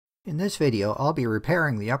In this video, I'll be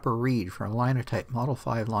repairing the upper reed for a Linotype Model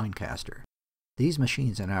 5 linecaster. These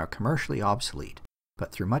machines are now commercially obsolete,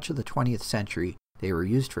 but through much of the 20th century they were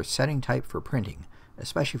used for setting type for printing,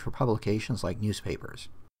 especially for publications like newspapers.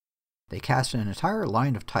 They cast an entire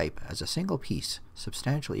line of type as a single piece,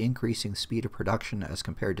 substantially increasing the speed of production as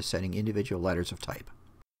compared to setting individual letters of type.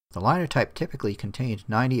 The Linotype typically contained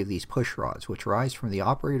 90 of these push rods, which rise from the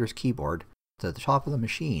operator's keyboard to the top of the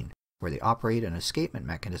machine, where they operate an escapement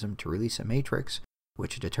mechanism to release a matrix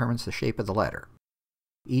which determines the shape of the letter.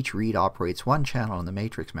 Each reed operates one channel in the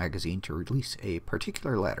matrix magazine to release a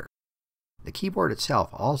particular letter. The keyboard itself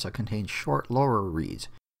also contains short lower reeds,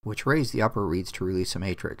 which raise the upper reeds to release a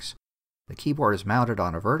matrix. The keyboard is mounted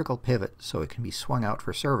on a vertical pivot so it can be swung out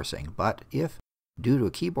for servicing, but if, due to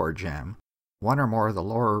a keyboard jam, one or more of the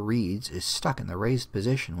lower reeds is stuck in the raised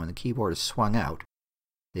position when the keyboard is swung out,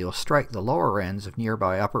 they will strike the lower ends of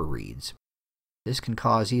nearby upper reeds. This can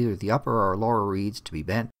cause either the upper or lower reeds to be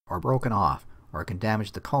bent or broken off, or it can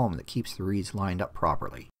damage the comb that keeps the reeds lined up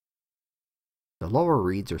properly. The lower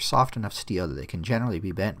reeds are soft enough steel that they can generally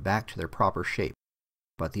be bent back to their proper shape,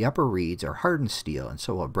 but the upper reeds are hardened steel and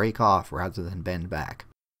so will break off rather than bend back.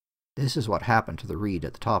 This is what happened to the reed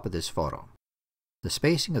at the top of this photo. The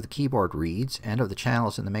spacing of the keyboard reeds and of the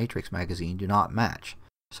channels in the matrix magazine do not match,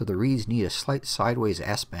 so the reeds need a slight sideways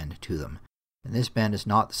S-bend to them, and this bend is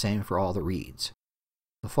not the same for all the reeds.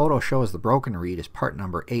 The photo shows the broken reed as part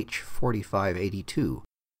number H4582,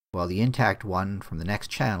 while the intact one from the next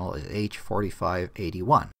channel is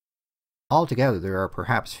H4581. Altogether there are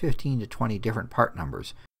perhaps 15 to 20 different part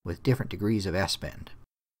numbers with different degrees of S-bend.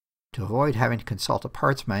 To avoid having to consult a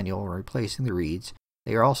parts manual when replacing the reeds,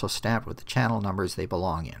 they are also stamped with the channel numbers they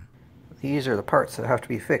belong in. These are the parts that have to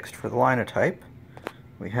be fixed for the Linotype.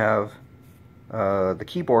 We have the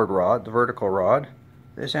keyboard rod, the vertical rod.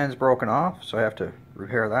 This end's broken off, so I have to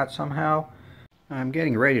repair that somehow. I'm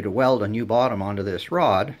getting ready to weld a new bottom onto this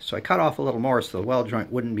rod, so I cut off a little more so the weld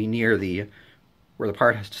joint wouldn't be near the where the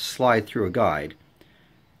part has to slide through a guide.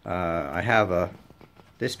 I have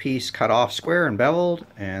this piece cut off square and beveled,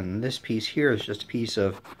 and this piece here is just a piece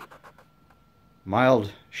of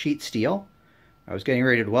mild sheet steel. I was getting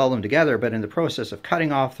ready to weld them together, but in the process of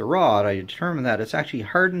cutting off the rod, I determined that it's actually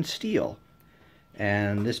hardened steel.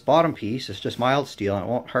 And this bottom piece is just mild steel and it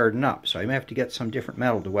won't harden up, so I may have to get some different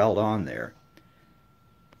metal to weld on there.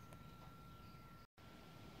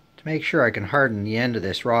 To make sure I can harden the end of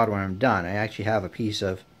this rod when I'm done, I actually have a piece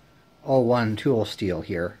of 01 tool steel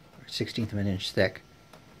here, 1/16 of an inch thick.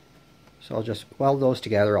 So I'll just weld those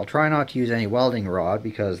together. I'll try not to use any welding rod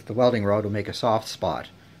because the welding rod will make a soft spot.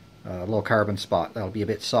 Low carbon spot that'll be a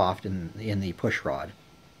bit soft in the push rod.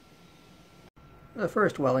 The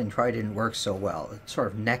first welding try didn't work so well. It sort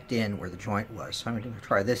of necked in where the joint was. So I'm going to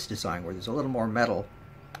try this design where there's a little more metal,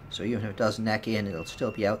 so even if it does neck in, it'll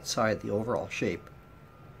still be outside the overall shape.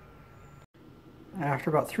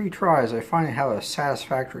 After about 3 tries, I finally have a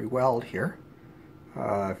satisfactory weld here.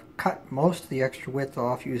 I've cut most of the extra width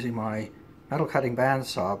off using my metal cutting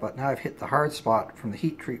bandsaw, but now I've hit the hard spot from the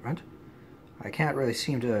heat treatment. I can't really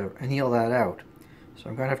seem to anneal that out, so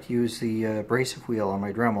I'm going to have to use the abrasive wheel on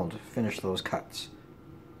my Dremel to finish those cuts.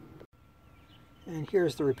 And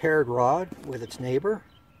here's the repaired rod with its neighbor.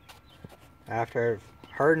 After I've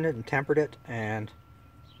hardened it and tempered it and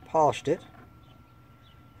polished it,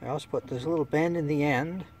 I also put this little bend in the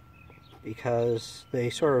end because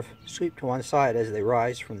they sort of sweep to one side as they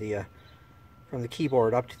rise from the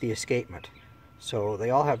keyboard up to the escapement. So they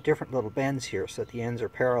all have different little bends here so that the ends are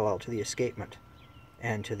parallel to the escapement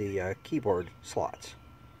and to the keyboard slots.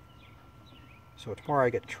 So tomorrow I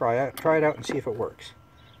get to try it out and see if it works.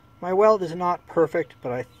 My weld is not perfect,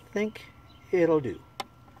 but I think it'll do.